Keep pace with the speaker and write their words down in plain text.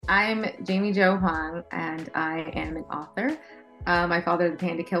I'm Jamie Jo Hoang, and I am an author. My Father, the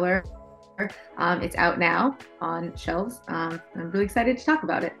Panda Killer. It's out now on shelves. I'm really excited to talk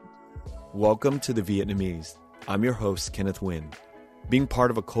about it. Welcome to The Vietnamese. I'm your host, Kenneth Nguyen. Being part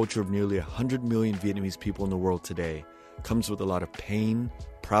of a culture of nearly 100 million Vietnamese people in the world today comes with a lot of pain,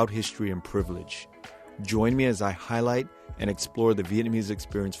 proud history, and privilege. Join me as I highlight and explore the Vietnamese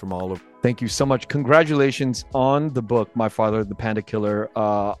experience from all over. Thank you so much. Congratulations on the book, My Father, the Panda Killer.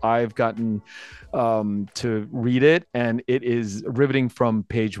 I've gotten to read it, and it is riveting from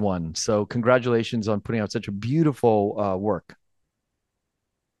page one. So congratulations on putting out such a beautiful work.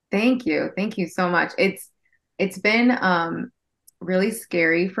 Thank you. Thank you so much. It's been really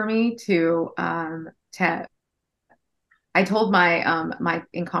scary for me to I told my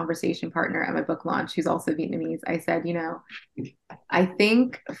in conversation partner at my book launch, who's also Vietnamese, I said, I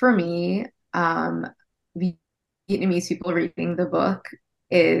think for me, the Vietnamese people reading the book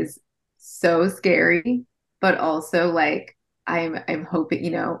is so scary, but also like I'm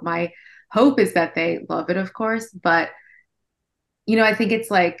hoping, my hope is that they love it, of course, but I think it's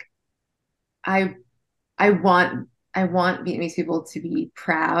like I I want I want Vietnamese people to be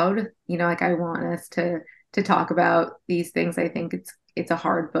proud. Like I want us to talk about these things. I think it's a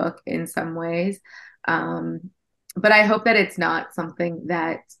hard book in some ways. Um, but I hope that it's not something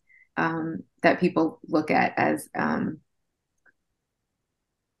that people look at as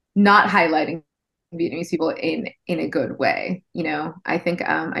not highlighting Vietnamese people in a good way. I think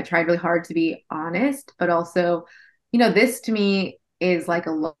I tried really hard to be honest, but also, this to me is like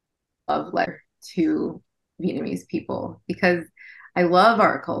a love letter to Vietnamese people because I love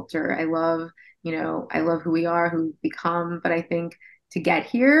our culture. I love who we are, who we've become. But I think to get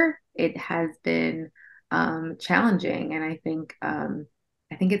here, it has been challenging, and I think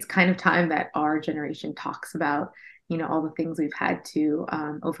it's kind of time that our generation talks about all the things we've had to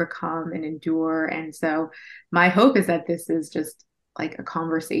overcome and endure. And so my hope is that this is just like a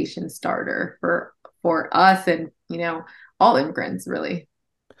conversation starter for us and all immigrants, really.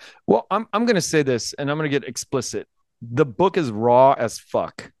 Well, I'm going to say this, and I'm going to get explicit. The book is raw as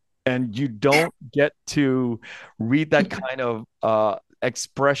fuck, and you don't get to read that kind of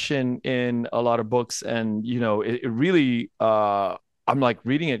expression in a lot of books. And it really I'm like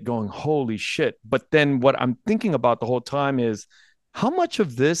reading it going, holy shit. But then what I'm thinking about the whole time is how much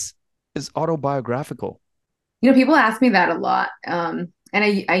of this is autobiographical? People ask me that a lot. And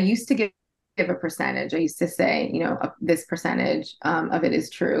I used to give a percentage. I used to say, this percentage of it is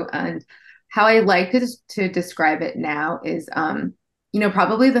true. And how I like to describe it now is,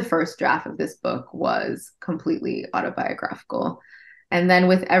 probably the first draft of this book was completely autobiographical. And then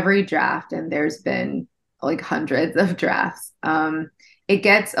with every draft, and there's been like hundreds of drafts, it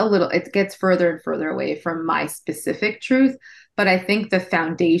gets further and further away from my specific truth. But I think the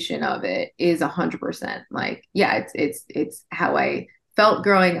foundation of it is 100% like, yeah, it's how I felt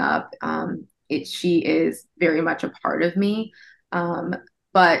growing up. She is very much a part of me.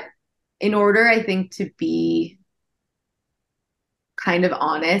 But in order, I think, to be kind of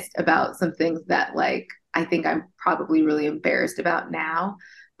honest about some things that like I think I'm probably really embarrassed about now.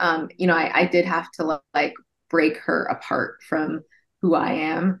 I did have to like break her apart from who I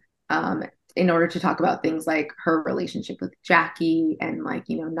am in order to talk about things like her relationship with Jackie and like,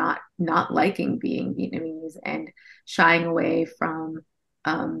 not liking being Vietnamese and shying away from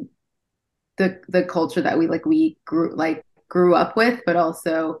um, the culture that we grew up with, but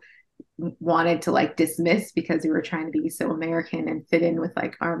also wanted to like dismiss because we were trying to be so American and fit in with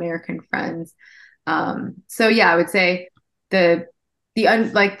like our American friends. So yeah, I would say the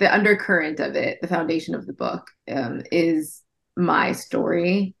like the undercurrent of it, the foundation of the book, is my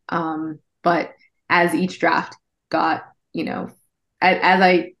story. But as each draft got, as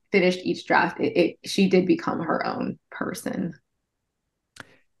I finished each draft, she did become her own person.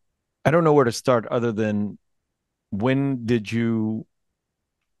 I don't know where to start other than when did you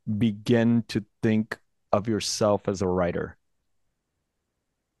begin to think of yourself as a writer?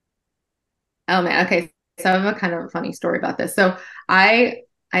 Oh man, okay. So I have a kind of a funny story about this. So I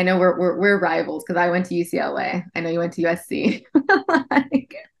know we're rivals because I went to UCLA. I know you went to USC.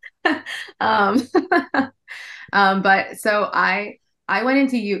 Like, um, but so I went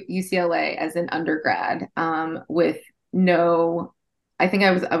into UCLA as an undergrad with no, I think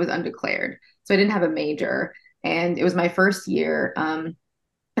I was undeclared, so I didn't have a major, and it was my first year.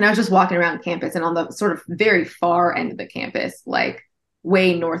 And I was just walking around campus, and on the sort of very far end of the campus, like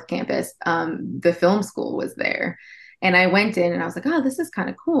way north campus, the film school was there. And I went in and I was like, oh, this is kind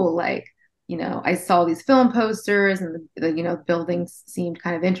of cool. Like, I saw these film posters and the buildings seemed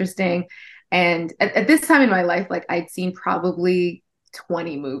kind of interesting. And at this time in my life, like I'd seen probably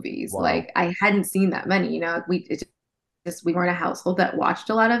 20 movies. Wow. Like I hadn't seen that many, we weren't a household that watched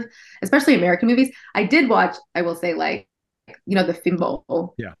a lot of, especially American movies. I did watch, I will say, like, the film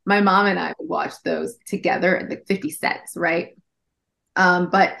bowl. Yeah. My mom and I would watch those together at like 50 cents, right?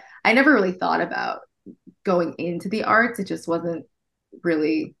 But I never really thought about going into the arts. It just wasn't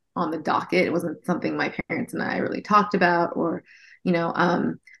really on the docket. It wasn't something my parents and I really talked about, or,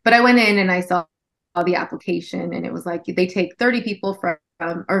 but I went in and I saw the application, and it was like they take 30 people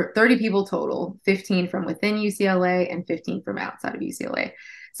or 30 people total, 15 from within UCLA and 15 from outside of UCLA.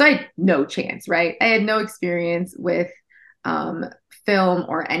 So I had no chance, right? I had no experience with um, film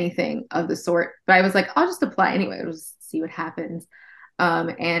or anything of the sort, but I was like, I'll just apply anyway. I'll just see what happens.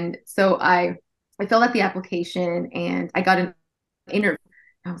 And so I filled out the application and I got an interview.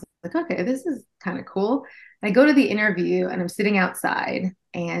 I was like, okay, this is kind of cool. I go to the interview and I'm sitting outside,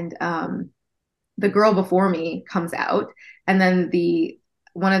 and the girl before me comes out, and then the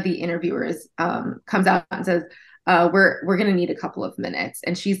one of the interviewers comes out and says, we're gonna need a couple of minutes.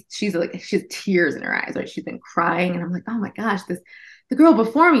 And she's like, she has tears in her eyes, right? She's been crying, and I'm like, oh my gosh, the girl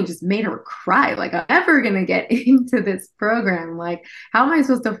before me just made her cry. Like, I'm never gonna get into this program. Like, how am I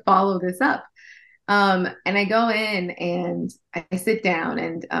supposed to follow this up? And I go in and I sit down,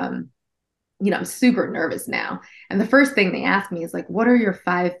 and I'm super nervous now. And the first thing they ask me is like, what are your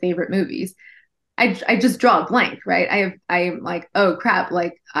 5 favorite movies? I just draw a blank, right? I am like, oh crap,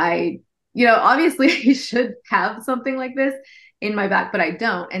 like obviously I should have something like this in my back, but I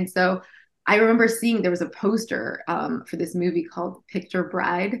don't. And so I remember seeing there was a poster for this movie called Picture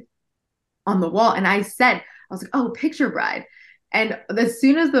Bride on the wall, and I was like, oh, Picture Bride. And as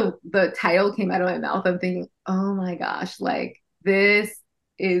soon as the title came out of my mouth, I'm thinking, oh my gosh, like this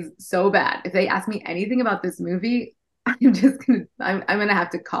is so bad. If they ask me anything about this movie, I'm gonna have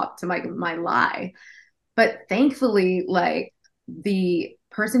to cop to my lie. But thankfully, like the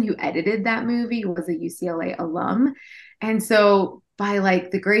person who edited that movie was a UCLA alum. And so by like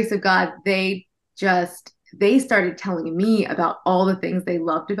the grace of God, they started telling me about all the things they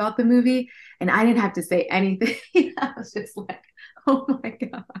loved about the movie. And I didn't have to say anything. I was just like, oh my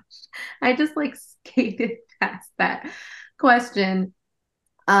gosh. I just like skated past that question.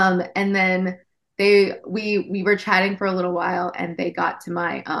 And then we were chatting for a little while, and they got to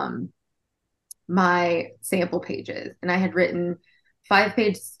my sample pages, and I had written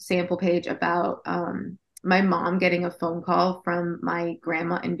 5-page sample page about my mom getting a phone call from my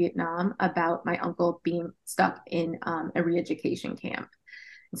grandma in Vietnam about my uncle being stuck in a re-education camp.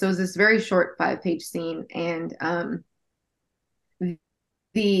 And so it was this very short 5-page scene, and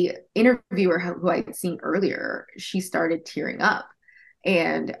the interviewer who I'd seen earlier, she started tearing up,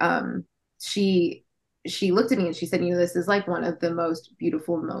 and she looked at me and she said, this is like one of the most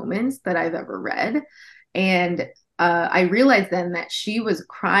beautiful moments that I've ever read. And I realized then that she was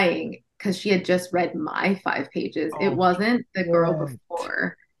crying because she had just read my 5 pages. It Oh, wasn't the girl what?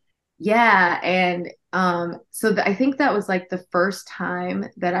 before. Yeah. And I think that was like the first time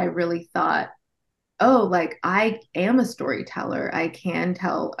that I really thought, oh, like I am a storyteller. I can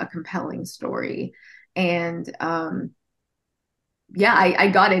tell a compelling story. And yeah, I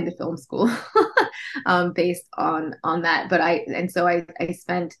got into film school based on that. But I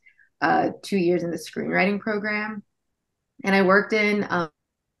spent 2 years in the screenwriting program, and I worked in LA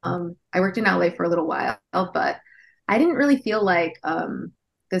for a little while, but I didn't really feel like the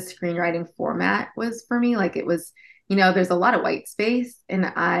screenwriting format was for me. Like it was, there's a lot of white space, and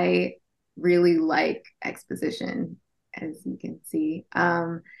I really like exposition, as you can see.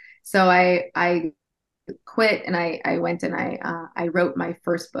 So I quit, and I went and I wrote my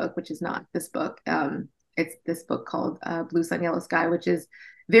first book, which is not this book. It's this book called Blue Sun Yellow Sky, which is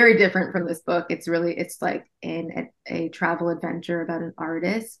very different from this book. It's like a travel adventure about an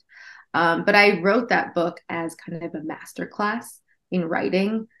artist. But I wrote that book as kind of a masterclass in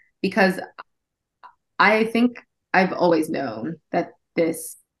writing, because I think I've always known that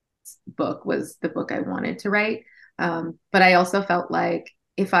this book was the book I wanted to write. But I also felt like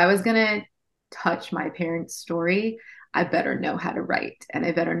if I was going to touch my parents' story, I better know how to write, and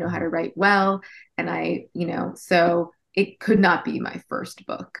I better know how to write well. And so it could not be my first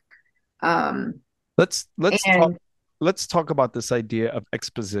book. Um, Let's talk and let's talk about this idea of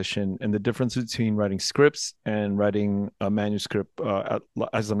exposition and the difference between writing scripts and writing a manuscript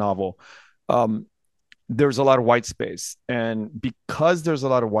as a novel. Um, there's a lot of white space, and because there's a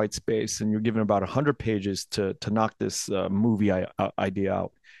lot of white space, and you're given about 100 pages to knock this movie idea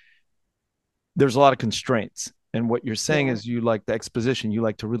out, there's a lot of constraints. And what you're saying yeah. is you like the exposition, you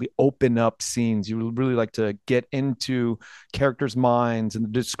like to really open up scenes, you really like to get into characters' minds and the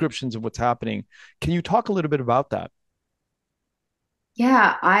descriptions of what's happening. Can you talk a little bit about that?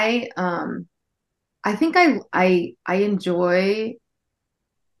 Yeah, I think I enjoy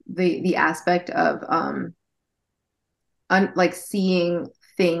the aspect of like seeing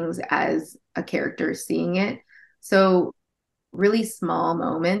things as a character is seeing it. So really small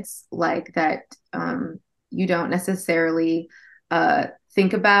moments like that you don't necessarily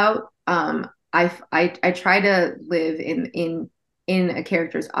think about. I try to live in a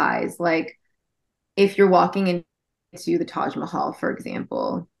character's eyes. Like if you're walking into the Taj Mahal, for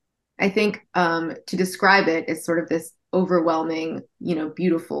example, I think to describe it is sort of this overwhelming,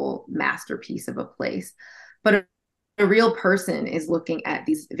 beautiful masterpiece of a place. But a real person is looking at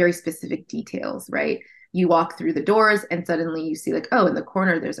these very specific details, right? You walk through the doors and suddenly you see, like, oh, in the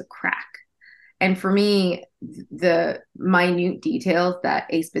corner, there's a crack. And for me, the minute details that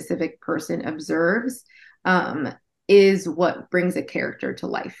a specific person observes is what brings a character to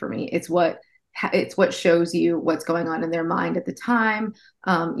life for me. It's what shows you what's going on in their mind at the time,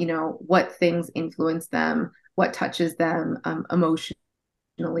 what things influence them, what touches them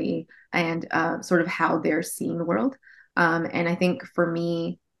emotionally, and sort of how they're seeing the world. And I think for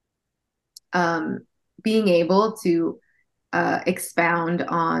me, um, being able to expound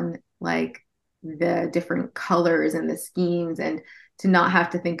on like the different colors and the schemes and to not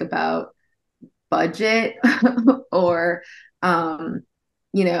have to think about budget or um,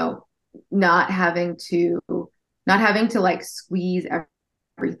 you know not having to like squeeze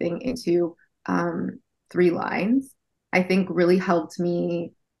everything into three lines, I think really helped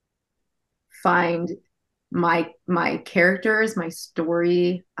me find my characters, my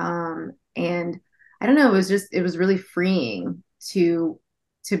story, and I don't know, it was really freeing to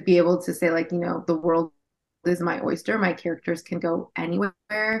be able to say, like, the world is my oyster. My characters can go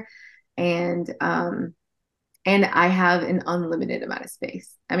anywhere, and and I have an unlimited amount of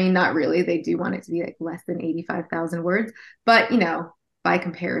space. I mean, not really. They do want it to be like less than 85,000 words, but by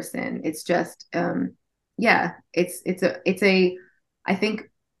comparison, it's just yeah, it's a I think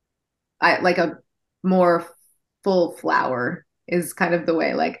I like a more full flower is kind of the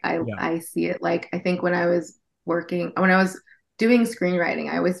way like I Yeah. I see it. Like I think when I was doing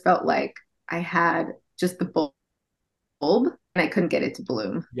screenwriting, I always felt like I had just the bulb and I couldn't get it to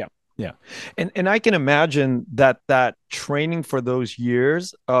bloom. Yeah. Yeah. And I can imagine that training for those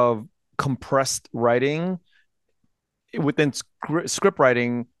years of compressed writing within script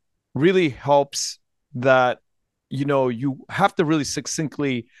writing really helps that you have to really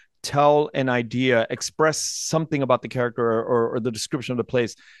succinctly tell an idea, express something about the character or the description of the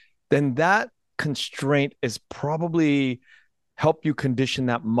place, then that constraint is probably help you condition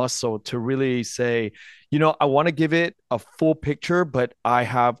that muscle to really say, I want to give it a full picture, but I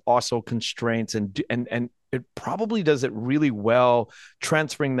have also constraints, and it probably does it really well,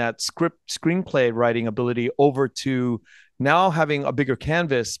 transferring that screenplay writing ability over to now having a bigger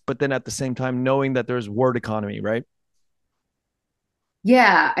canvas, but then at the same time knowing that there's word economy, right?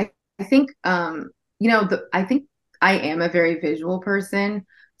 Yeah, I think I think I am a very visual person.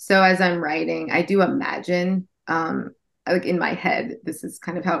 So as I'm writing, I do imagine like in my head, this is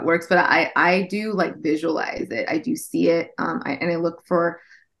kind of how it works, but I do like visualize it. I do see it, and I look for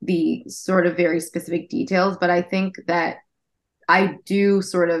the sort of very specific details, but I think that I do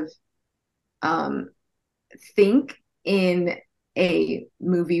sort of um think in a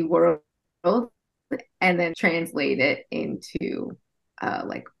movie world and then translate it into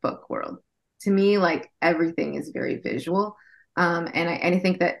like book world. To me, like everything is very visual. And I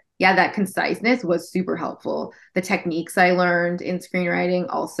think that yeah, that conciseness was super helpful. The techniques I learned in screenwriting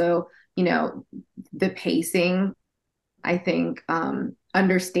also, the pacing, I think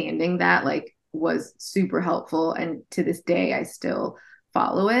understanding that like was super helpful. And to this day I still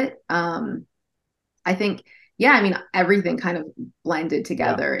follow it. I think, yeah, I mean, everything kind of blended Yeah.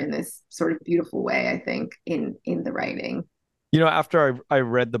 together in this sort of beautiful way, I think, in the writing. After I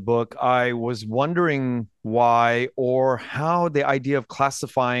read the book, I was wondering why or how the idea of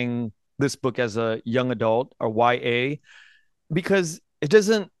classifying this book as a young adult or YA, because it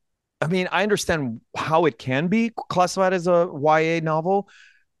doesn't, I mean, I understand how it can be classified as a YA novel,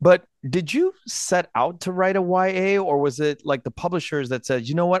 but did you set out to write a YA, or was it like the publishers that said,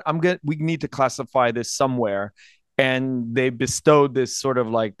 you know what, we need to classify this somewhere, and they bestowed this sort of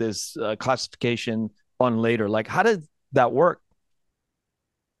like this classification on later? Like, how did that work?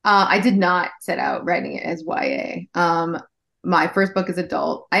 I did not set out writing it as YA. My first book is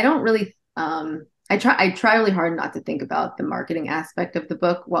adult. I don't really, I try really hard not to think about the marketing aspect of the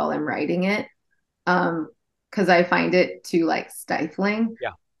book while I'm writing it, because I find it too like stifling.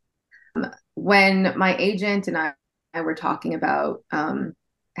 Yeah. When my agent and I were talking about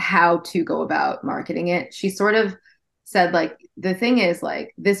how to go about marketing it, she sort of said like the thing is,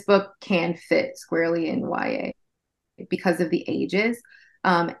 like, this book can fit squarely in YA because of the ages.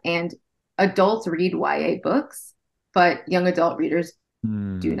 And adults read YA books, but young adult readers do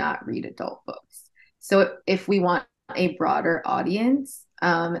Hmm. not read adult books. So if we want a broader audience,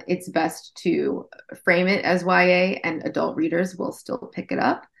 it's best to frame it as YA, and adult readers will still pick it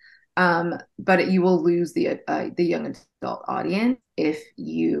up. But you will lose the young adult audience if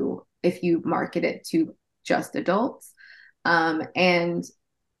you market it to just adults. And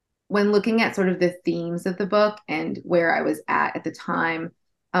when looking at sort of the themes of the book and where I was at the time,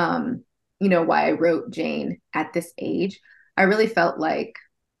 why I wrote Jane at this age, I really felt like,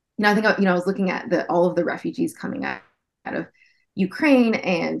 I think, I was looking at all of the refugees coming out of Ukraine,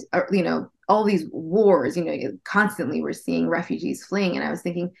 and, all these wars, constantly we're seeing refugees fleeing. And I was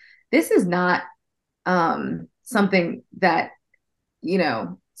thinking, this is not something that,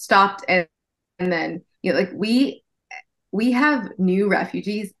 stopped, and then, like, we have new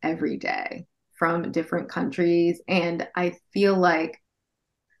refugees every day from different countries. And I feel like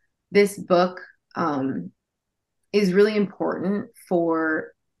this book is really important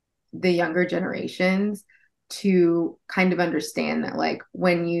for the younger generations to kind of understand that, like,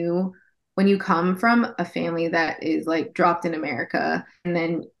 when you come from a family that is like dropped in America, and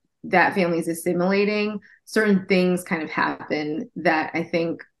then that family is assimilating, certain things kind of happen that I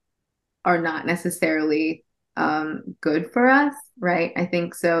think are not necessarily good for us, right? I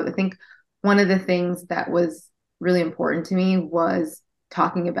think so. I think one of the things that was really important to me was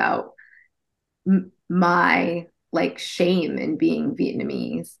talking about my, like, shame in being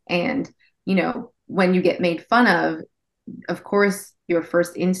Vietnamese. And, when you get made fun of course, your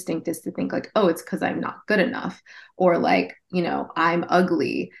first instinct is to think, like, oh, it's because I'm not good enough, or like, I'm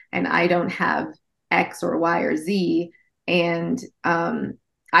ugly and I don't have X or Y or Z. And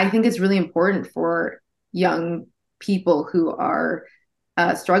I think it's really important for young people who are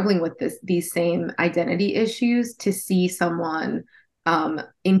struggling with these same identity issues to see someone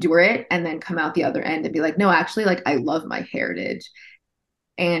endure it and then come out the other end and be like, no, actually, like, I love my heritage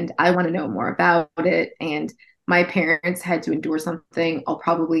and I want to know more about it. And my parents had to endure something I'll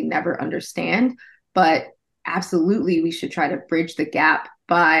probably never understand, but absolutely, we should try to bridge the gap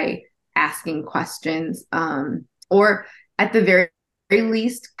by asking questions, or at the very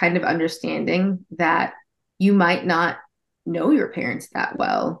least, kind of understanding that you might not know your parents that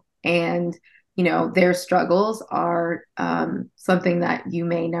well. And, their struggles are something that you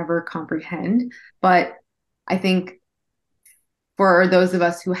may never comprehend. But I think for those of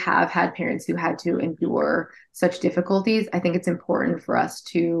us who have had parents who had to endure such difficulties, I think it's important for us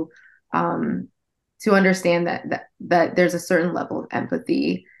um, to understand that there's a certain level of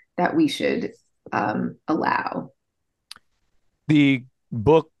empathy that we should allow. The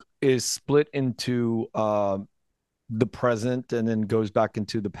book is split into the present and then goes back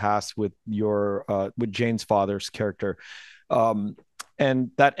into the past with with Jane's father's character. Um,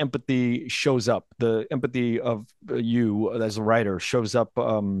 and that empathy shows up. The empathy of you as a writer shows up.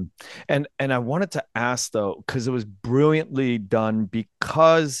 And I wanted to ask though, because it was brilliantly done,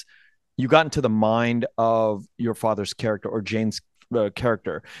 because you got into the mind of your father's character or Jane's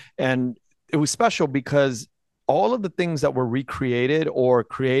character, and it was special because all of the things that were recreated or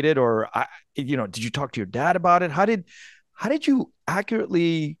created, or did you talk to your dad about it? How did you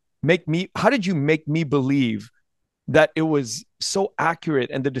accurately make me? How did you make me believe that it was so accurate,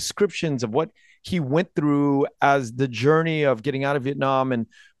 and the descriptions of what he went through as the journey of getting out of Vietnam and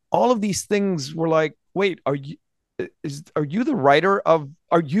all of these things were like, wait, are you the writer of,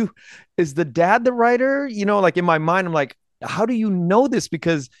 are you, is the dad the writer? Like in my mind, I'm like, how do you know this?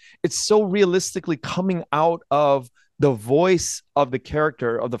 Because it's so realistically coming out of the voice of the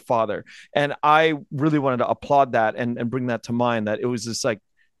character of the father. And I really wanted to applaud that and bring that to mind, that it was just like,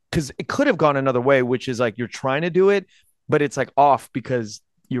 because it could have gone another way, which is like you're trying to do it, but it's like off because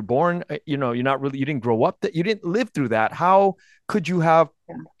you're born, you're not really, you didn't grow up, that you didn't live through that. How could you have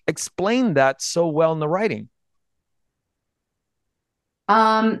Yeah. explained that so well in the writing?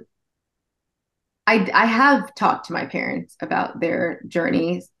 Um, I have talked to my parents about their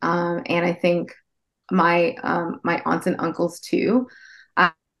journeys, and I think my aunts and uncles too.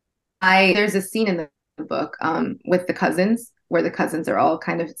 I, I there's a scene in the book with the cousins where the cousins are all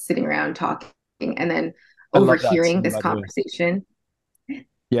kind of sitting around talking, and then I love that overhearing scene, this by the way. conversation.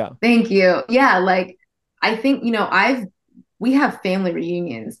 Yeah. Thank you. Yeah, like, I think, we have family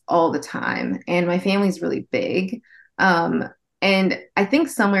reunions all the time, and my family's really big. Um, and I think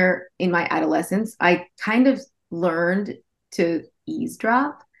somewhere in my adolescence, I kind of learned to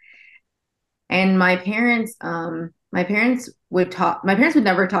eavesdrop. And my parents would talk, my parents would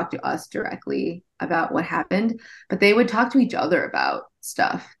never talk to us directly about what happened, but they would talk to each other about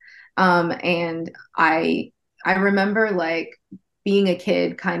stuff. And I remember like being a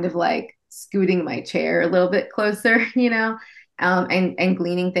kid, kind of like scooting my chair a little bit closer, and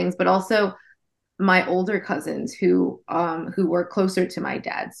gleaning things, but also my older cousins who were closer to my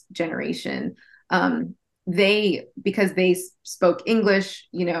dad's generation, they because they spoke English,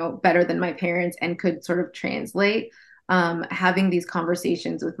 better than my parents and could sort of translate. Having these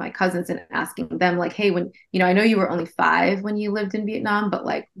conversations with my cousins and asking them like, hey, when I know you were only 5 when you lived in Vietnam, but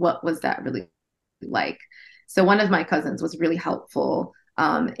like, what was that really like? So one of my cousins was really helpful,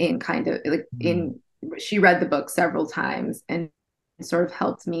 in kind of like Mm. in she read the book several times and sort of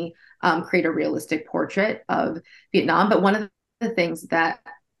helped me create a realistic portrait of Vietnam. But one of the things that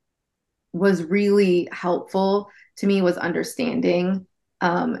was really helpful to me was understanding,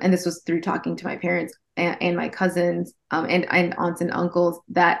 and this was through talking to my parents and my cousins, and aunts and uncles,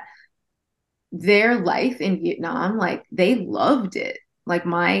 that their life in Vietnam, like they loved it. Like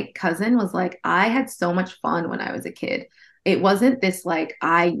my cousin was like, I had so much fun when I was a kid. It wasn't this like,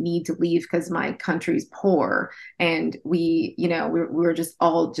 I need to leave because my country's poor and we were just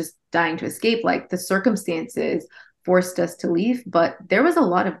all just dying to escape. Like the circumstances forced us to leave, but there was a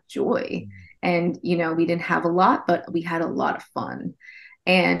lot of joy. And, we didn't have a lot, but we had a lot of fun.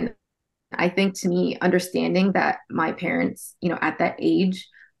 And I think to me, understanding that my parents, at that age,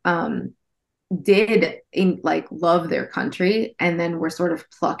 um, did like love their country and then were sort of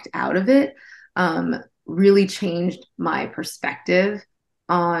plucked out of it, really changed my perspective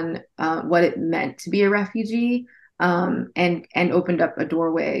on what it meant to be a refugee, and opened up a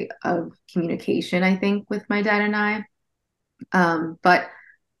doorway of communication, I think, with my dad and I. But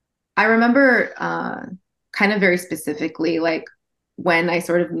I remember kind of very specifically, like when I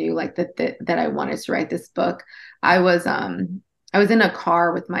sort of knew like that I wanted to write this book. I was um I was in a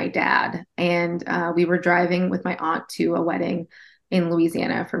car with my dad, and we were driving with my aunt to a wedding in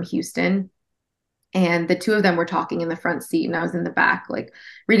Louisiana from Houston. And the two of them were talking in the front seat, and I was in the back, like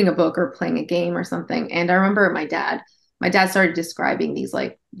reading a book or playing a game or something. And I remember my dad started describing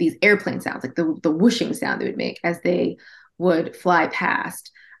these airplane sounds, like the whooshing sound they would make as they would fly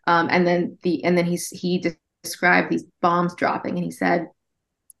past. And then he described these bombs dropping, and he said,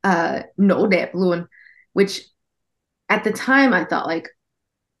 "No đẹp luôn," which at the time I thought like,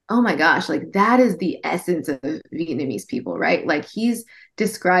 oh my gosh, like that is the essence of Vietnamese people, right? Like he's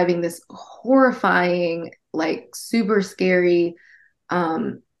describing this horrifying, like super scary,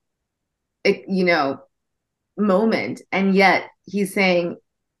 um, it, moment, and yet he's saying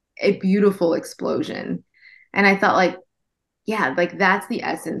a beautiful explosion. And I thought like, yeah, like that's the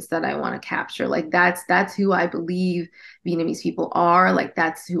essence that I want to capture. Like that's who I believe Vietnamese people are. Like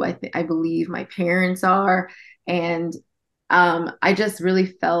that's who I believe my parents are. And I just really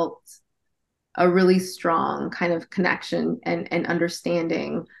felt a really strong kind of connection and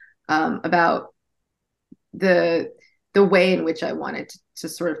understanding, about the the way in which I wanted to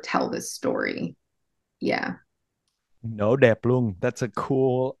sort of tell this story. Yeah. No đẹp luôn. That's a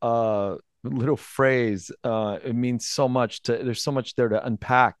cool little phrase. It means so much to there's so much there to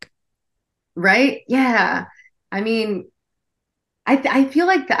unpack. Right? Yeah. I mean, I feel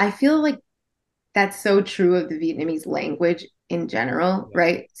like that's so true of the Vietnamese language in general, Yeah.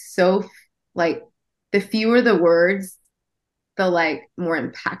 right? So like the fewer the words, the like more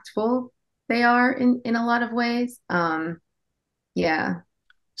impactful they are in a lot of ways. Yeah.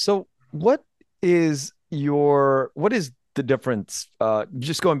 So what is the difference?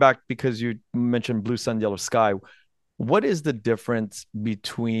 Just going back because you mentioned Blue Sun, Yellow Sky, what is the difference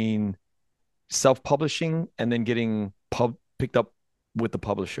between self-publishing and then getting picked up with the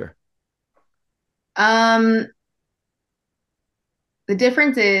publisher? Um, the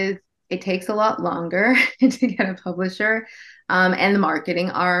difference is it takes a lot longer to get a publisher, and the marketing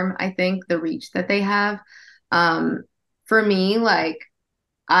arm, I think, the reach that they have. For me, like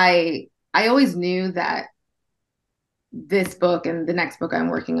I always knew that this book and the next book I'm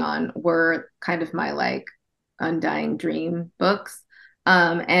working on were kind of my like undying dream books.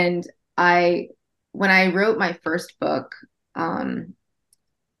 And I when I wrote my first book, um,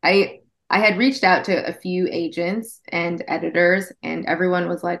 I I had reached out to a few agents and editors, and everyone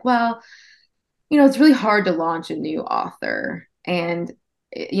was like, "Well, it's really hard to launch a new author." And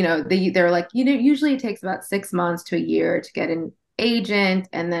they're like, usually it takes about 6 months to a year to get an agent,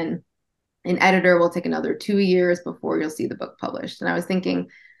 and then an editor will take another 2 years before you'll see the book published. And I was thinking,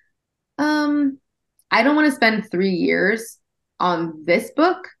 um, I don't want to spend 3 years on this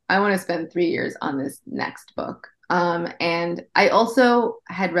book. I want to spend 3 years on this next book. And I also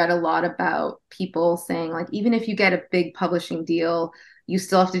had read a lot about people saying, like, even if you get a big publishing deal, you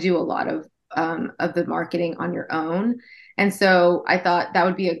still have to do a lot of of the marketing on your own. And so I thought that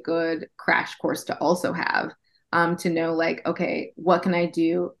would be a good crash course to also have, to know like, okay, what can I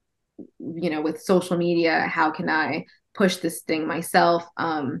do, with social media? How can I push this thing myself?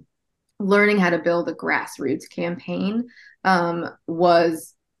 Learning how to build a grassroots campaign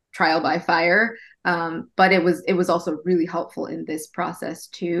was trial by fire. But it was also really helpful in this process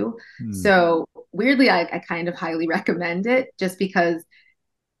too. Hmm. So weirdly, I kind of highly recommend it, just because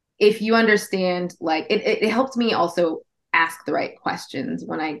if you understand, like it helped me also ask the right questions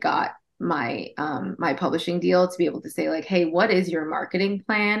when I got my publishing deal, to be able to say like, hey, what is your marketing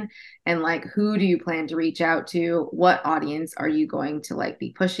plan, and like who do you plan to reach out to, what audience are you going to like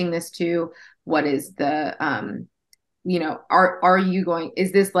be pushing this to, what is the are you going,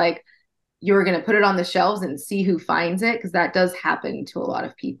 is this like you're going to put it on the shelves and see who finds it, because that does happen to a lot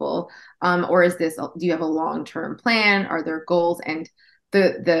of people, or is this, do you have a long-term plan, are there goals? And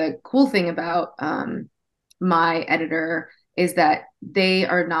the cool thing about my editor is that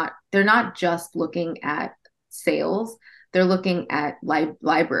they're not just looking at sales, they're looking at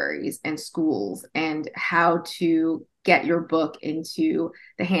libraries and schools and how to get your book into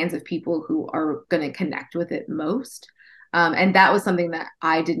the hands of people who are going to connect with it most. And that was something that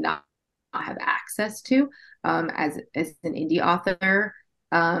I did not have access to, as an indie author.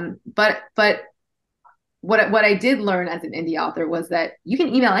 But what I did learn as an indie author was that you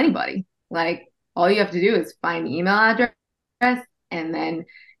can email anybody. Like all you have to do is find the email address, and then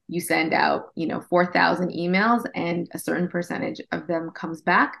you send out 4,000 emails, and a certain percentage of them comes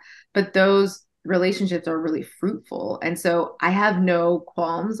back. But those relationships are really fruitful, and so I have no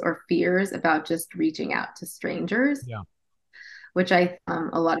qualms or fears about just reaching out to strangers, Yeah. which a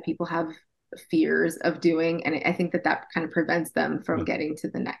lot of people have fears of doing, and I think that that kind of prevents them from Yeah. getting to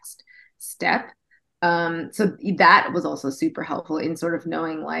the next step. So that was also super helpful in sort of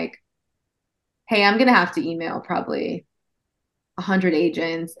knowing like, hey, I'm gonna have to email probably 100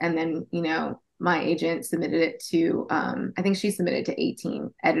 agents, and then my agent submitted it to, I think she submitted to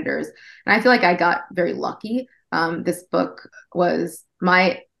 18 editors, and I feel like I got very lucky. This book was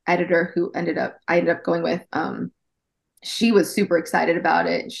my editor who I ended up going with. She was super excited about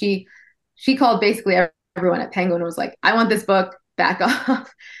it. She called basically everyone at Penguin and was like, I want this book, back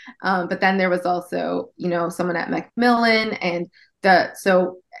off. But then there was also, someone at Macmillan, and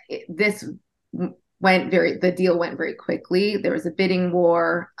this the deal went very quickly. There was a bidding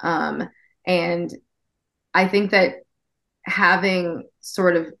war. And I think that having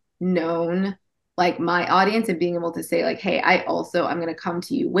sort of known like my audience and being able to say like, hey, I'm going to come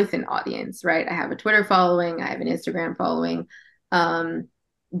to you with an audience, right? I have a Twitter following, I have an Instagram following.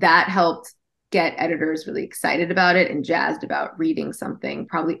 That helped get editors really excited about it and jazzed about reading something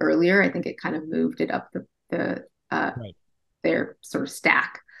probably earlier. I think it kind of moved it up the Right. their sort of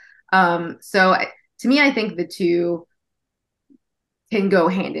stack. So to me, I think the two can go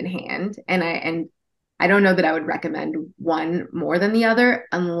hand in hand, and I don't know that I would recommend one more than the other,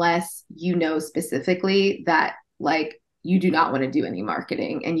 unless you know specifically that like you do not want to do any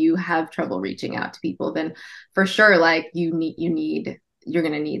marketing and you have trouble reaching out to people. Then for sure, like you're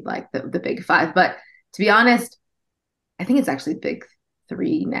going to need like the big five. But to be honest, I think it's actually big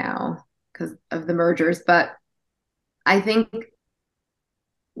three now because of the mergers. But I think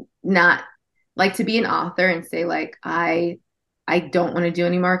not, like, to be an author and say like I don't want to do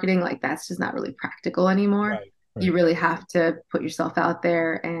any marketing, like that's just not really practical anymore. Right. You Right. really have to put yourself out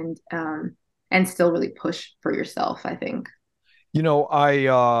there and still really push for yourself, I think.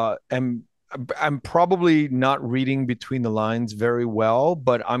 I am I'm probably not reading between the lines very well,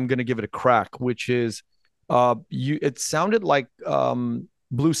 but I'm gonna give it a crack, which is you it sounded like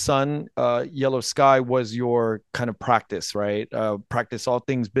Blue Sun, Yellow Sky was your kind of practice, right? Practice all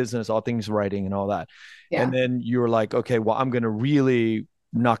things business, all things writing and all that. And Yeah. then you're like, okay, well, I'm gonna really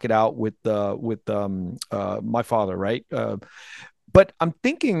knock it out with my father, right? But I'm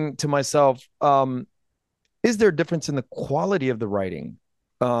thinking to myself, is there a difference in the quality of the writing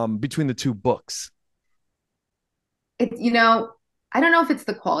between the two books? It's, I don't know if it's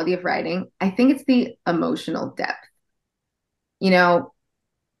the quality of writing. I think it's the emotional depth. You know,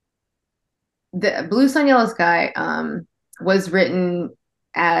 the Blue Sun Yellow Sky was written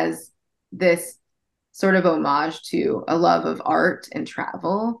as this sort of homage to a love of art and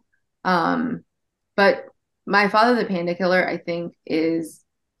travel. But My Father the Panda Killer, I think, is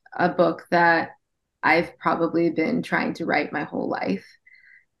a book that I've probably been trying to write my whole life.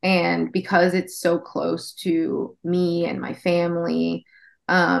 And because it's so close to me and my family,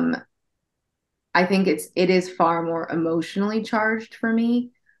 um, I think it is far more emotionally charged for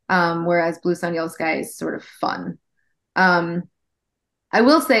me. Whereas Blue Sun Yellow Sky is sort of fun. Um, I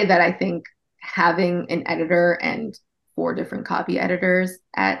will say that I think having an editor and four different copy editors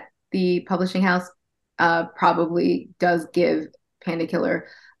at the publishing house probably does give Panda Killer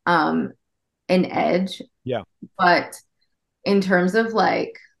um, an edge. Yeah. But in terms of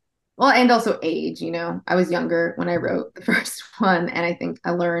like, well, and also age, I was younger when I wrote the first one, and I think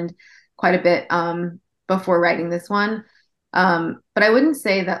I learned quite a bit before writing this one. But I wouldn't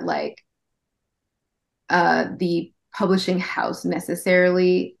say that like the publishing house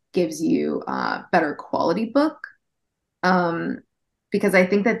necessarily gives you a better quality book, um, because I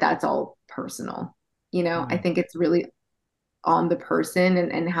think that that's all personal. I Mm. think it's really on the person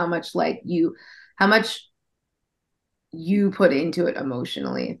and how much you put into it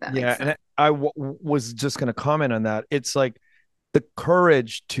emotionally, if that Yeah, makes sense. and was just going to comment on that. It's like the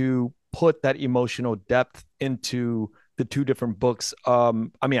courage to put that emotional depth into the two different books. I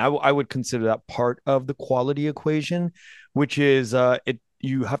mean, I would consider that part of the quality equation, which is it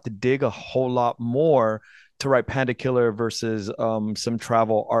you have to dig a whole lot more to write Panda Killer versus some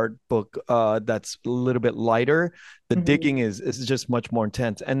travel art book that's a little bit lighter. The Mhm. digging is just much more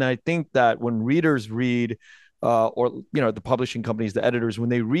intense, and I think that when readers read or the publishing companies, the editors, when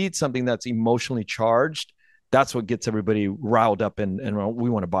they read something that's emotionally charged, that's what gets everybody riled up and we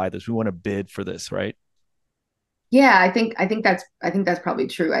want to buy this, we want to bid for this, right? Yeah, I think that's probably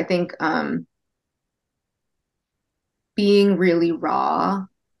true. I think being really raw,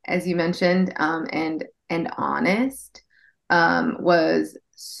 as you mentioned, and honest, was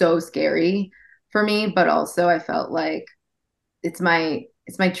so scary for me, but also I felt like it's my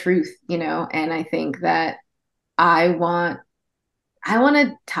truth, and I think that I want I want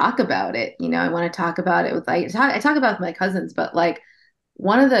to talk about it, I want to talk about it with I talk about it with my cousins, but like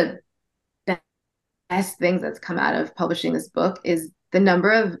one of the best things that's come out of publishing this book is the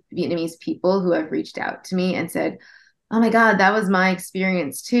number of Vietnamese people who have reached out to me and said, "Oh my God, that was my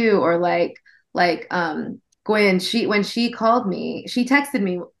experience too," or Gwen, she when she called me, she texted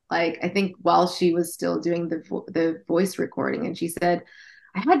me like I think while she was still doing the voice recording, and she said,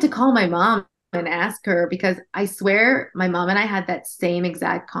 "I had to call my mom and ask her because I swear my mom and I had that same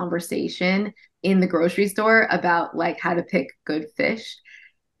exact conversation in the grocery store about like how to pick good fish."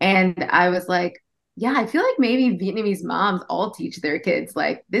 And I was like, yeah, I feel like maybe Vietnamese moms all teach their kids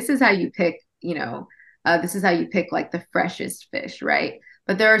like this is how you pick, this is how you pick like the freshest fish, right?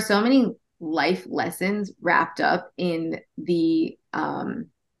 But there are so many life lessons wrapped up in the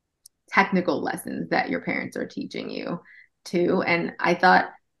technical lessons that your parents are teaching you too. And I thought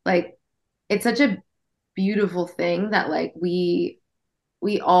like it's such a beautiful thing that like we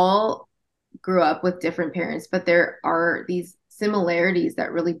all grew up with different parents, but there are these similarities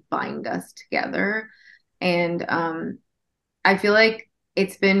that really bind us together. And I feel like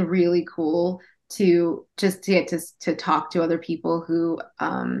it's been really cool to just to get to talk to other people who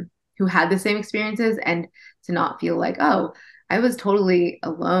had the same experiences and to not feel like, oh, I was totally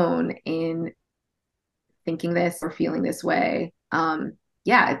alone in thinking this or feeling this way.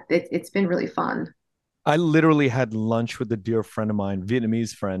 Yeah, it's been really fun. I literally had lunch with a dear friend of mine,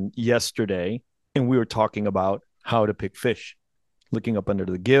 Vietnamese friend, yesterday, and we were talking about how to pick fish, looking up under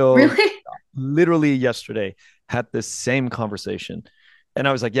the gill. Really? Literally yesterday, had this same conversation. And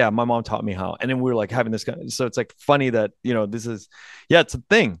I was like, yeah, my mom taught me how. And then we were like having this so it's like funny that, this is, yeah, it's a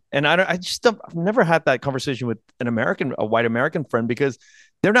thing. And I've never had that conversation with a white American friend because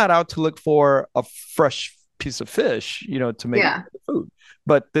they're not out to look for a fresh piece of fish, to make Yeah. food.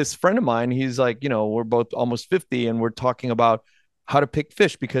 But this friend of mine, he's like, we're both almost 50 and we're talking about how to pick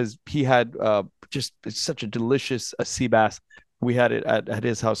fish because he had just such a delicious sea bass. We had it at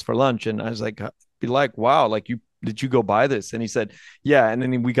his house for lunch. And I was like, be like, wow, like did you go buy this? And he said, yeah. And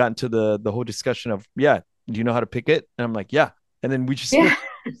then we got into the whole discussion of, yeah, do you know how to pick it? And I'm like, yeah. And then we just went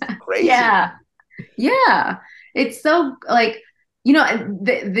Yeah. crazy. Yeah. Yeah. It's so like,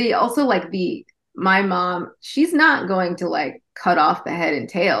 the also like my mom, she's not going to like cut off the head and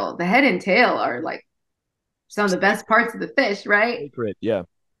tail. The head and tail are like some of the best parts of the fish, right? Sacred. Yeah.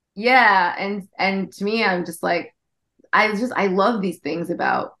 Yeah. And to me, I'm just like, I love these things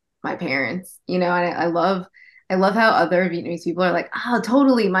about my parents, and I love how other Vietnamese people are like, oh,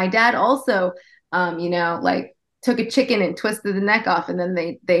 totally. My dad also, like took a chicken and twisted the neck off, and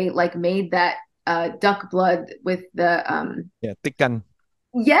then they like made that duck blood with the Yeah. Tikan.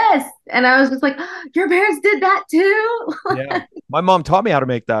 yes, and I was just like, oh, your parents did that too. Yeah. My mom taught me how to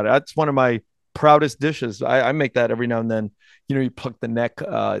make that. That's one of my proudest dishes. I make that every now and then. You pluck the neck,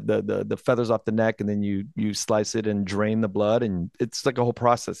 the feathers off the neck, and then you slice it and drain the blood, and it's like a whole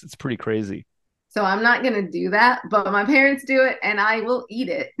process. It's pretty crazy. So I'm not gonna do that, but my parents do it and I will eat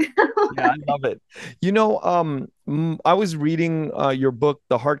it. Yeah, I love it. I was reading your book,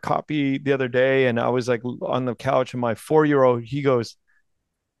 the hard copy, the other day, and I was like on the couch, and my 4-year-old, he goes,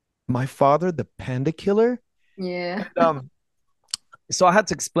 "My father, the panda killer?" Yeah. And so I had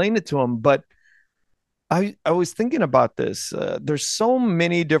to explain it to him, but I was thinking about this. There's so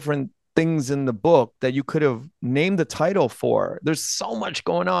many different things in the book that you could have named the title for. There's so much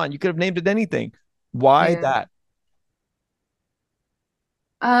going on. You could have named it anything. Why Yeah. that?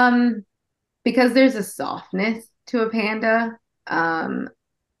 Um, because there's a softness to a panda, um,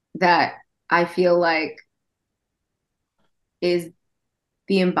 that I feel like is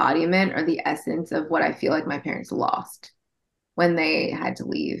the embodiment or the essence of what I feel like my parents lost when they had to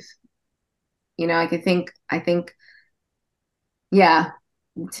leave. Like yeah,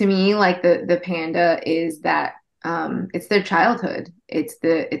 to me, like the panda is that it's their childhood. It's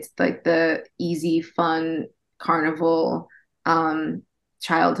like the easy, fun carnival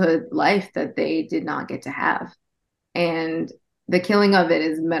childhood life that they did not get to have. And the killing of it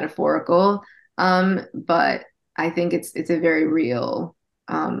is metaphorical, but I think it's a very real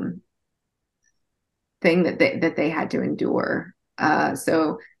thing that they had to endure.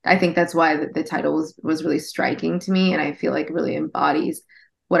 So I think that's why the title was really striking to me, and I feel like it really embodies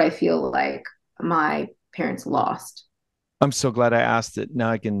what I feel like my parents lost. I'm so glad I asked it. Now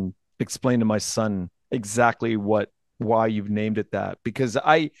I can explain to my son exactly why you've named it that, because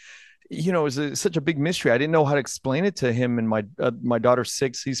it was such a big mystery. I didn't know how to explain it to him, and my daughter's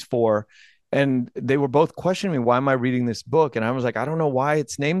 6, he's 4, and they were both questioning me, why am I reading this book? And I was like, I don't know why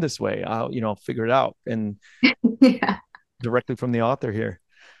it's named this way. I'll figure it out. And Yeah, directly from the author here.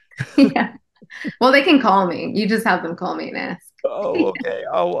 yeah. Well, they can call me. You just have them call me and ask. Oh, okay.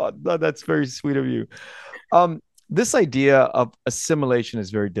 Oh, that's very sweet of you. Um, this idea of assimilation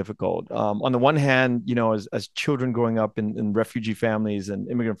is very difficult. On the one hand, as children growing up in refugee families and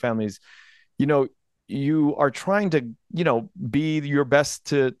immigrant families, you know, you are trying to, be your best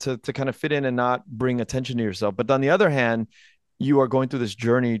to kind of fit in and not bring attention to yourself. But on the other hand, you are going through this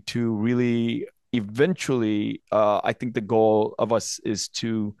journey to really eventually, I think the goal of us is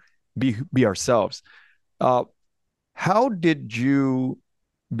to be ourselves. Uh, how did you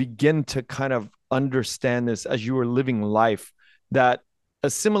begin to kind of understand this as you were living life, that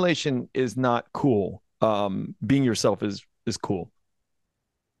assimilation is not cool? Being yourself is cool.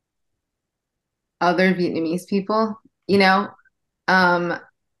 Other Vietnamese people, you know, um,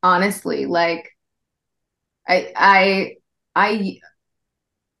 honestly, like I, I, I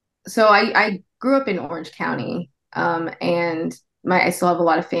so I grew up in Orange County, and I still have a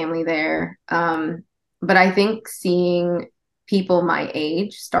lot of family there. But I think seeing people my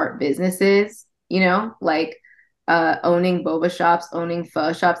age start businesses, like owning boba shops, owning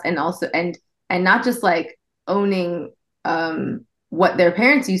pho shops, and also and not just like owning what their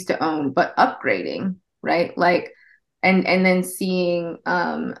parents used to own, but upgrading, right? Like and then seeing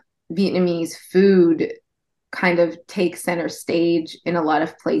Vietnamese food kind of take center stage in a lot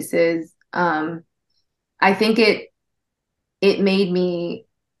of places. I think it made me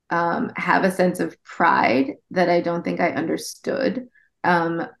have a sense of pride that I don't think I understood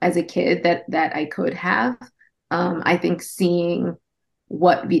as a kid that I could have. I think seeing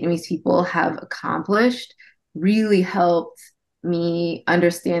what Vietnamese people have accomplished really helped me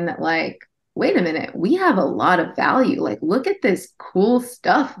understand that, like, wait a minute, we have a lot of value. Like, look at this cool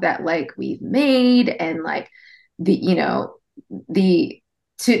stuff that like we've made, and like the the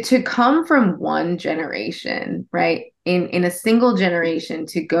to come from one generation, right? In a single generation,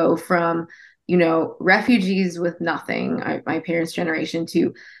 to go from, refugees with nothing, my parents' generation,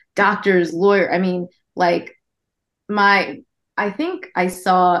 to doctors, lawyer. I mean, like my I think I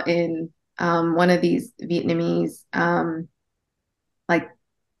saw in one of these Vietnamese like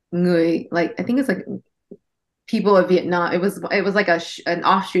người, like I think it's like people of Vietnam. It was like an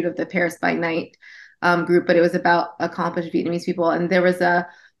offshoot of the Paris by Night group, but it was about accomplished Vietnamese people. And there was a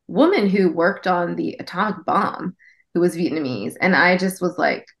woman who worked on the atomic bomb who was Vietnamese, and I just was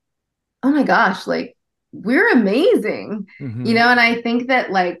like, oh my gosh, like we're amazing, Mm-hmm. And I think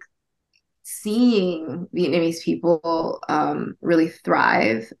that like seeing Vietnamese people really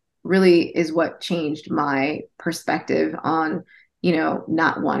thrive really is what changed my perspective on,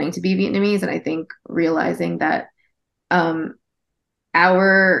 not wanting to be Vietnamese. And I think realizing that um,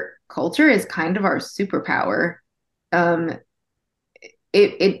 our culture is kind of our superpower. Um,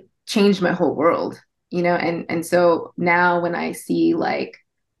 it changed my whole world, and so now when I see like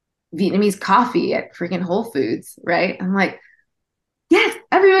Vietnamese coffee at freaking Whole Foods, right? I'm like, yes,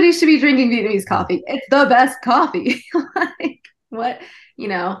 everybody should be drinking Vietnamese coffee. It's the best coffee. Like, what, you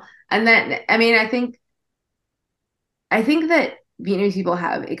know, and then I mean, I think that Vietnamese people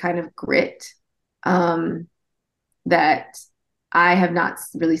have a kind of grit um that I have not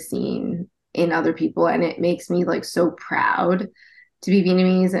really seen in other people, and it makes me like so proud to be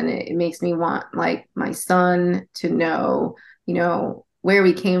Vietnamese, and it makes me want like my son to know, where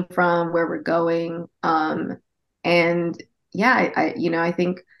we came from, where we're going, and yeah, I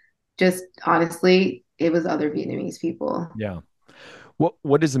think just honestly, it was other Vietnamese people. Yeah.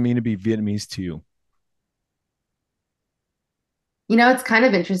 What does it mean to be Vietnamese to you? It's kind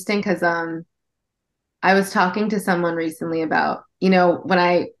of interesting because I was talking to someone recently about, when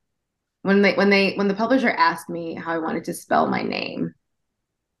the publisher asked me how I wanted to spell my name,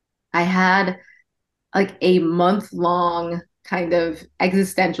 I had like a month long kind of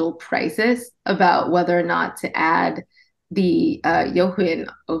existential crisis about whether or not to add the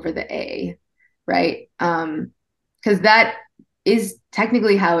Yohuin over the A, right? Because that is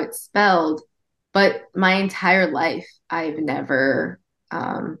technically how it's spelled, but my entire life I've never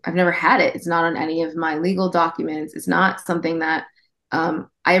had it. It's not on any of my legal documents. It's not something that I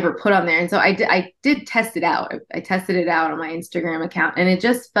ever put on there. And so I did test it out. I tested it out on my Instagram account, and it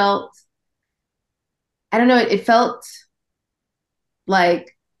just felt, I don't know, it felt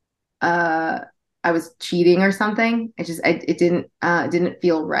like uh I was cheating or something. It didn't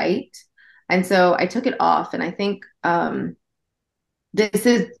feel right. And so I took it off, and I think this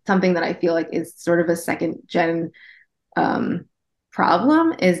is something that I feel like is sort of a second gen um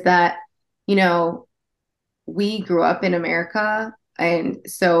problem, is that, you know, we grew up in America, and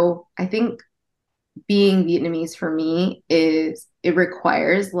so I think being Vietnamese for me is it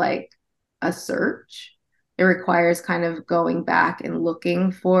requires like a search. It requires kind of going back and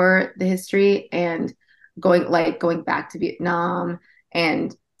looking for the history, and going back to Vietnam,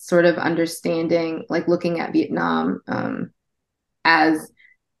 and sort of understanding, like looking at Vietnam as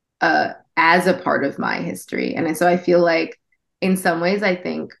a part of my history. And so I feel like in some ways, I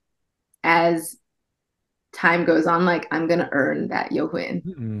think as time goes on, like I'm gonna earn that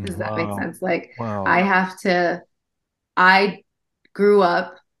Yohuin. Does that make Wow. sense? Like Wow. I have to I grew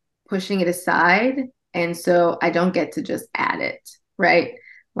up pushing it aside. And so I don't get to just add it, right?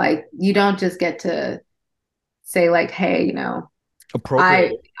 Like you don't just get to say like, hey, Appropriate I,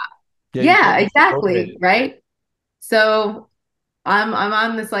 it. Yeah, you yeah, can't just appropriate exactly, it. right? So I'm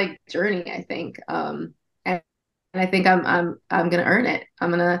on this like journey, I think. And I think I'm gonna earn it.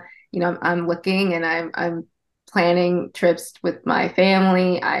 I'm looking, and I'm planning trips with my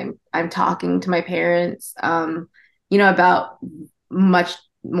family. I'm talking to my parents, about much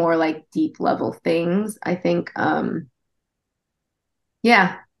more like deep level things. I think,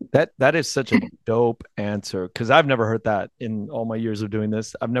 yeah, That is such a dope answer because I've never heard that in all my years of doing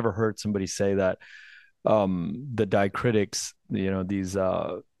this. I've never heard somebody say that the diacritics,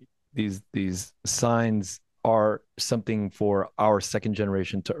 these signs are something for our second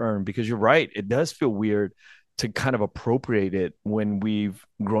generation to earn, because you're right, it does feel weird to kind of appropriate it when we've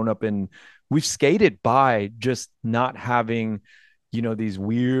skated by just not having these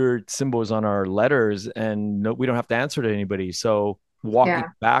weird symbols on our letters, and no, we don't have to answer to anybody. So walking yeah,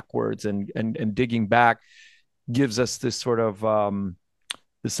 backwards and digging back gives us this sort of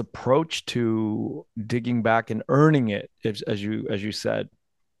this approach to digging back and earning it, as you said.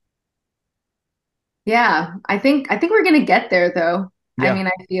 yeah. I think we're gonna get there though. I Yeah. mean,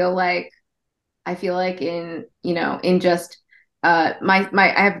 I feel like in just I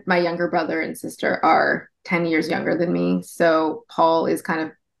have my younger brother and sister are 10 years younger than me. So Paul is kind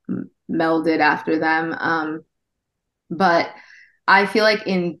of melded after them. But I feel like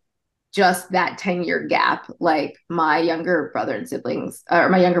in just that 10-year gap, like my younger brother and siblings, or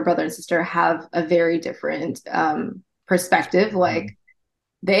my younger brother and sister, have a very different perspective. Like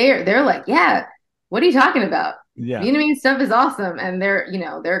they're like, yeah, what are you talking about? Yeah. Vietnamese stuff is awesome. And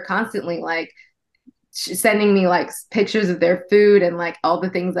they're constantly like sending me like pictures of their food and like all the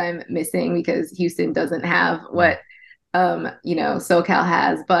things I'm missing, because Houston doesn't have Yeah. what SoCal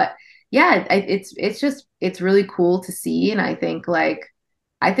has. But yeah, it's really cool to see, and I think we're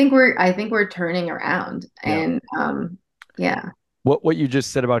turning around, Yeah. and yeah, What you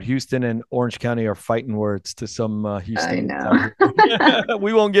just said about Houston and Orange County are fighting words to some I Houstonians know. out here.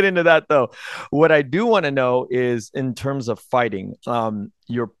 We won't get into that though. What I do want to know is, in terms of fighting,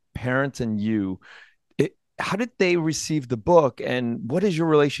 your parents and you, how did they receive the book, and what is your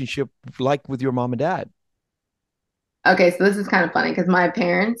relationship like with your mom and dad? Okay, so this is kind of funny because my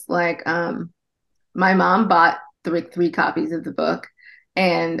parents, like, my mom bought three copies of the book,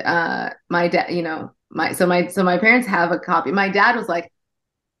 and my dad, my parents have a copy. My dad was like,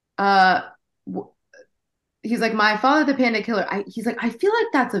 uh he's like, My Father the Panda Killer. He's like, I feel like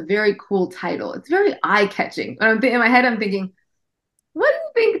that's a very cool title. It's very eye-catching. And in my head, I'm thinking, what do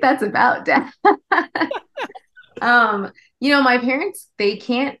you think that's about, Dad? My parents, they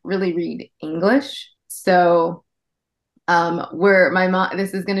can't really read English. So where my mom,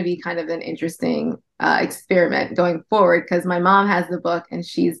 this is going to be kind of an interesting experiment going forward because my mom has the book and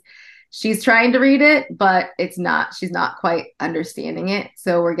she's trying to read it, but she's not quite understanding it.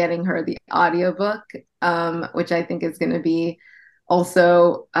 So we're getting her the audiobook, which I think is going to be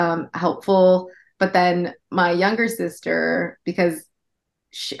also helpful. But then my younger sister, because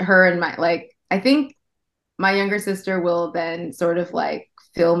her and my, like, I think my younger sister will then sort of like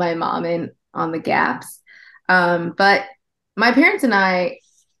fill my mom in on the gaps. But my parents and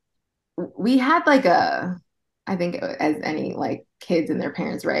we had like I think as any like kids and their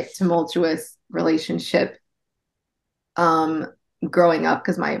parents, right, tumultuous relationship um, growing up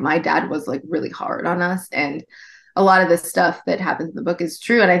because my dad was like really hard on us, and a lot of the stuff that happens in the book is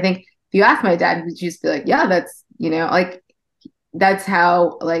true. And I think if you ask my dad, he'd just be like, "Yeah, that's like that's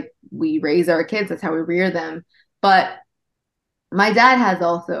how like we raise our kids. That's how we rear them." But my dad has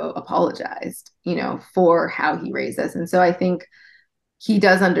also apologized, for how he raised us. And so I think he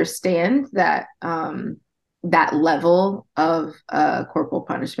does understand that that level of corporal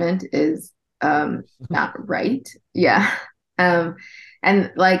punishment is not right. Yeah. Um,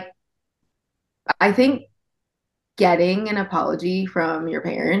 and like, I think getting an apology from your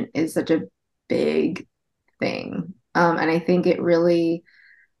parent is such a big thing. And I think it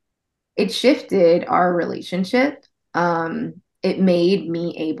shifted our relationship. It made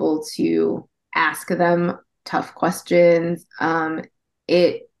me able to ask them tough questions.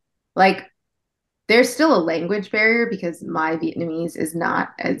 It like there's still a language barrier because my Vietnamese is not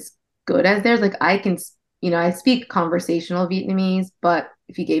as good as theirs. Like I speak conversational Vietnamese, but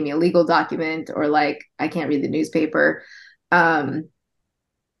if you gave me a legal document or like I can't read the newspaper. Um,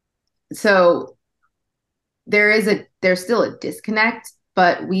 so there's still a disconnect,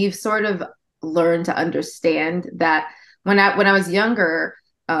 but we've sort of learned to understand that when I was younger,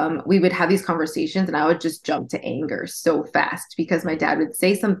 we would have these conversations and I would just jump to anger so fast because my dad would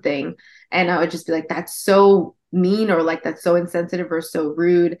say something and I would just be like, that's so mean or like that's so insensitive or so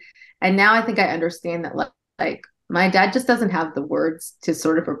rude. And now I think I understand that like my dad just doesn't have the words to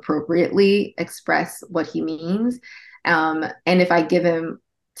sort of appropriately express what he means. And if I give him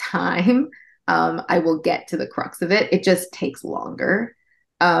time, I will get to the crux of it. It just takes longer.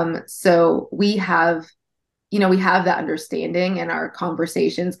 So we have that understanding and our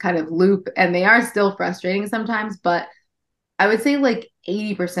conversations kind of loop and they are still frustrating sometimes, but I would say like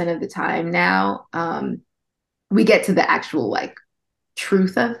 80% of the time now, we get to the actual like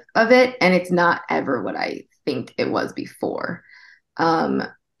truth of it. And it's not ever what I think it was before. Um,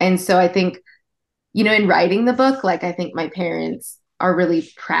 and so I think in writing the book, like I think my parents are really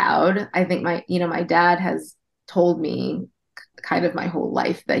proud. I think my dad has told me kind of my whole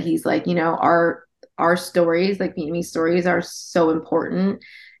life that he's like, our stories, like Vietnamese stories, are so important,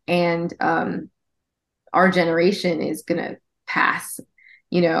 and our generation is gonna pass,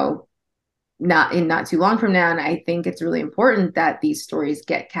 you know, not too long from now. And I think it's really important that these stories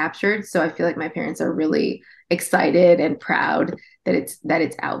get captured. So I feel like my parents are really excited and proud that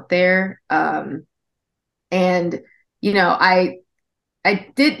it's out there. And I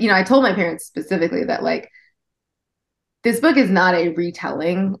did, I told my parents specifically that like this book is not a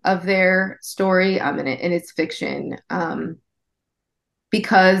retelling of their story, and it's fiction,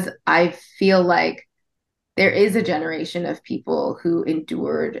 because I feel like there is a generation of people who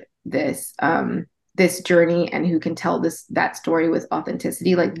endured this journey and who can tell that story with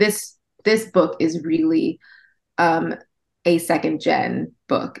authenticity. Like this book is really um, a second gen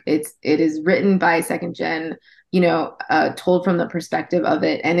book. It is written by a second gen, told from the perspective of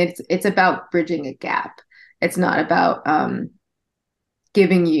it, and it's about bridging a gap. It's not about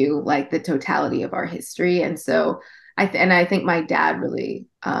giving you like the totality of our history. And so I think my dad really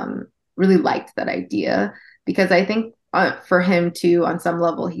liked that idea because I think for him too, on some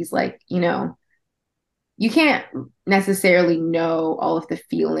level, he's like, you can't necessarily know all of the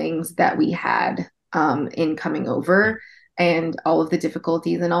feelings that we had in coming over and all of the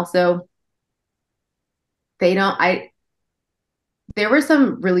difficulties. And also, they don't, I, there were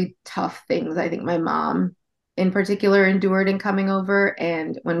some really tough things I think my mom in particular endured in coming over.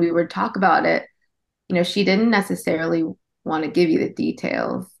 And when we would talk about it, she didn't necessarily want to give you the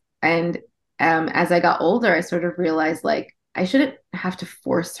details. And as I got older, I sort of realized like I shouldn't have to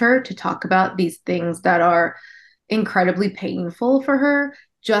force her to talk about these things that are incredibly painful for her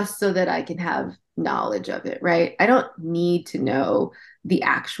just so that I can have knowledge of it, right? I don't need to know the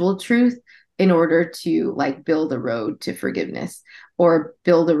actual truth in order to like build a road to forgiveness or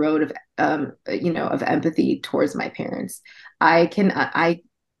build a road of of empathy towards my parents. I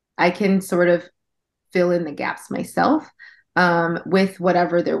can sort of fill in the gaps myself with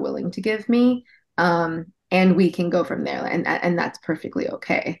whatever they're willing to give me. And we can go from there. And that's perfectly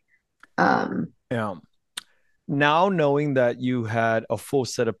okay. Um, Yeah. Now knowing that you had a full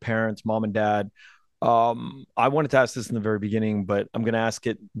set of parents, mom and dad, I wanted to ask this in the very beginning, but I'm going to ask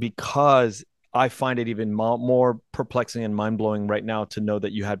it because I find it even more perplexing and mind blowing right now to know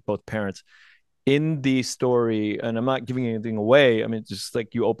that you had both parents in the story. And I'm not giving anything away. I mean, just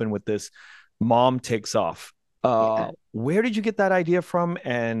like you open with this, mom takes off. yeah. Where did you get that idea from,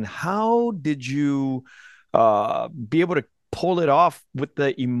 and how did you be able to pull it off with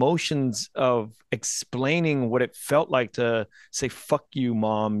the emotions of explaining what it felt like to say "fuck you,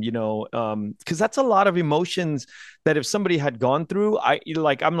 mom"? Because that's a lot of emotions that if somebody had gone through,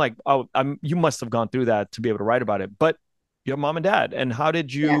 I'm like, oh, you must have gone through that to be able to write about it. But your mom and dad, and how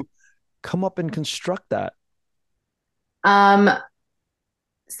did Yeah. you come up and construct that? Um,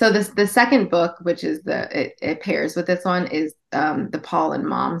 so the second book, which is it pairs with this one, is the Paul and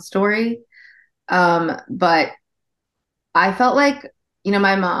Mom story. But I felt like,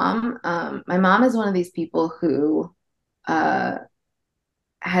 my mom is one of these people who uh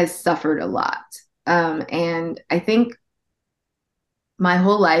has suffered a lot. And I think my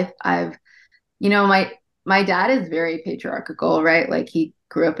whole life my dad is very patriarchal, right? Like he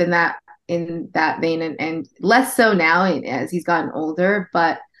grew up in that vein, and less so now as he's gotten older.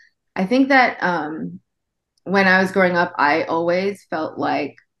 But I think that when I was growing up, I always felt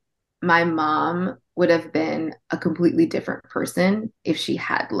like my mom would have been a completely different person if she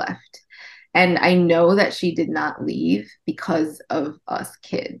had left. And I know that she did not leave because of us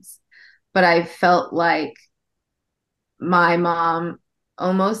kids, but I felt like my mom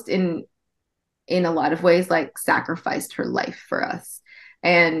almost in a lot of ways like sacrificed her life for us.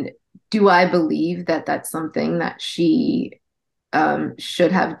 And do I believe that that's something that she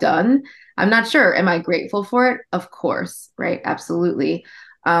should have done? I'm not sure. Am I grateful for it? Of course, right? Absolutely.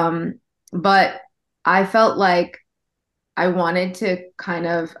 But I felt like I wanted to kind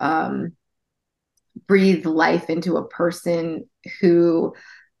of breathe life into a person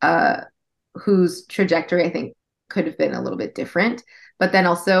uh, whose trajectory I think could have been a little bit different. But then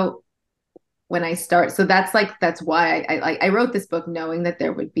also when I start, so that's why I wrote this book knowing that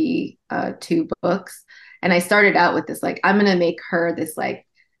there would be two books, and I started out with this like I'm gonna make her this like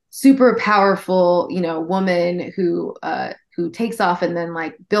super powerful woman who takes off and then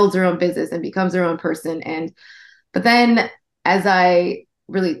like builds her own business and becomes her own person. And but then as I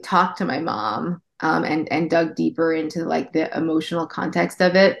really talked to my mom and dug deeper into like the emotional context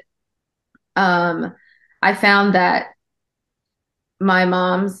of it, um, I found that my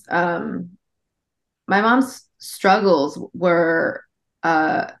mom's um, my mom's struggles were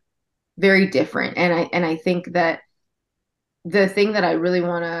very different, and I think that the thing that I really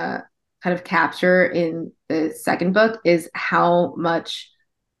want to kind of capture in the second book is how much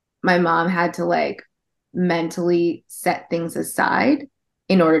my mom had to like mentally set things aside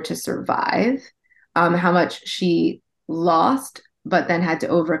in order to survive, how much she lost but then had to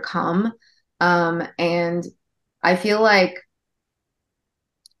overcome, and I feel like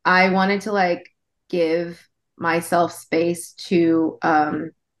I wanted to like give myself space to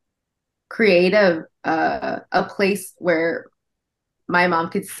create a place where my mom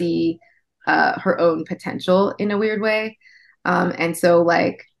could see her own potential in a weird way. And so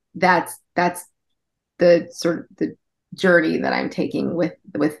like that's the sort of the journey that I'm taking with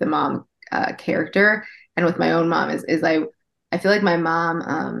the mom character and with my own mom is I feel like my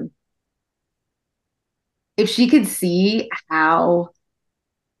mom if she could see how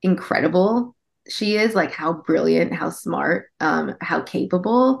incredible she is, like how brilliant, how smart, how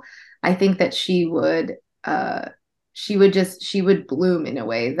capable, I think that she would bloom in a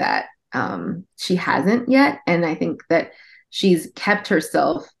way that she hasn't yet. And I think that she's kept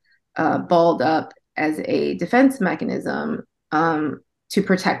herself balled up as a defense mechanism to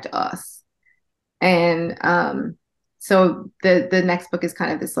protect us. And so the next book is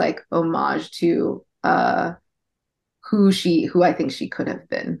kind of this like homage to who I think she could have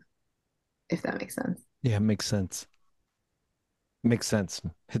been, if that makes sense. Yeah, makes sense. Makes sense.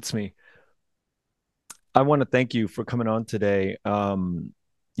 Hits me. I want to thank you for coming on today. It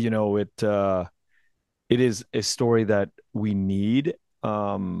is a story that we need,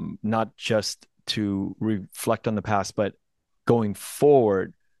 not just to reflect on the past, but going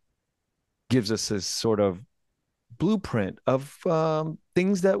forward gives us this sort of blueprint of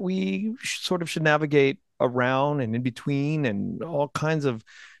things that we sort of should navigate around and in between and all kinds of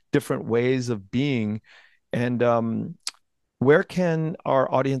different ways of being. And where can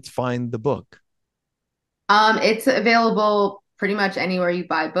our audience find the book? It's available pretty much anywhere you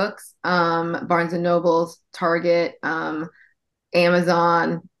buy books. Barnes and Nobles, Target,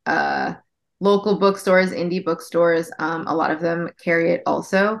 Amazon, local bookstores, indie bookstores. A lot of them carry it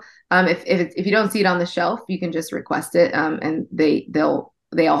also. If you don't see it on the shelf, you can just request it, and they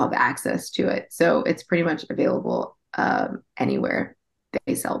all have access to it. So it's pretty much available anywhere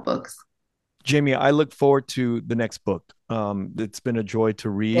they sell books. Jamie, I look forward to the next book. It's been a joy to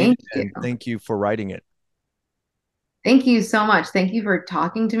read, Thank you. and thank you for writing it. Thank you so much. Thank you for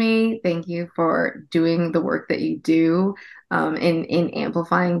talking to me. Thank you for doing the work that you do in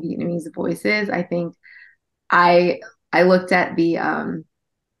amplifying Vietnamese voices. I think I I looked at the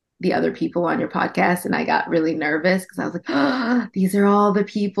other people on your podcast and I got really nervous because I was like, oh, these are all the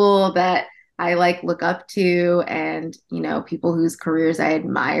people that I like look up to, and people whose careers I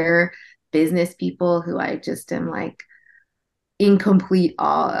admire, business people who I just am like in complete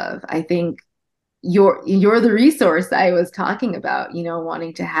awe of. I think you're the resource I was talking about,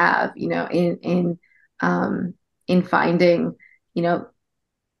 wanting to have, in finding, you know,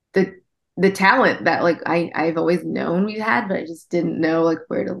 the the talent that like I've always known we had, but I just didn't know like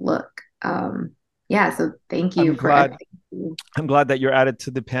where to look. Yeah, so thank you I'm for glad everything. I'm glad that you're added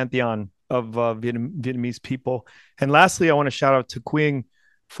to the pantheon of Vietnamese people. And lastly, I want to shout out to Quing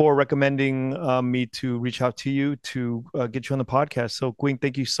for recommending me to reach out to you to get you on the podcast. So, Quing,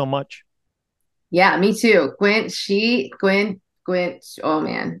 thank you so much. Yeah, me too. Gwen, oh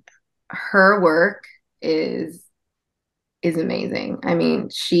man, her work is amazing. I mean,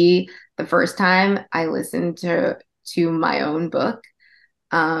 the first time I listened to my own book,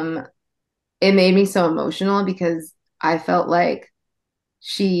 um, it made me so emotional because I felt like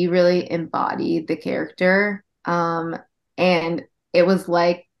she really embodied the character. And it was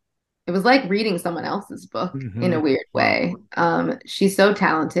like it was like reading someone else's book in a Mm-hmm. weird Wow. way. She's so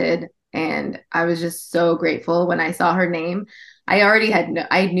talented, and I was just so grateful when I saw her name.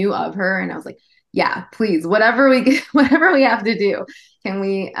 I knew of her, and I was like, yeah, please, whatever we have to do, can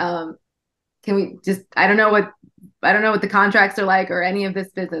we just, I don't know what the contracts are like or any of this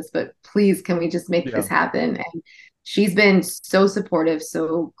business, but please, can we just make this Yeah. happen? And she's been so supportive,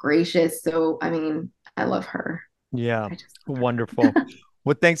 so gracious. So, I mean, I love her. Yeah. I just love Wonderful. her.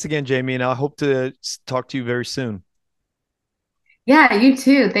 Well, thanks again, Jamie. And I hope to talk to you very soon. Yeah, you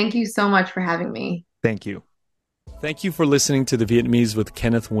too. Thank you so much for having me. Thank you. Thank you for listening to The Vietnamese with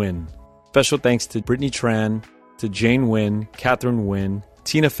Kenneth Nguyen. Special thanks to Brittany Tran, to Jane Nguyen, Catherine Nguyen,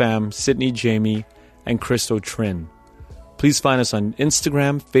 Tina Pham, Sydney Jamie, and Christo Trin. Please find us on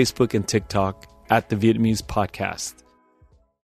Instagram, Facebook, and TikTok at The Vietnamese Podcast.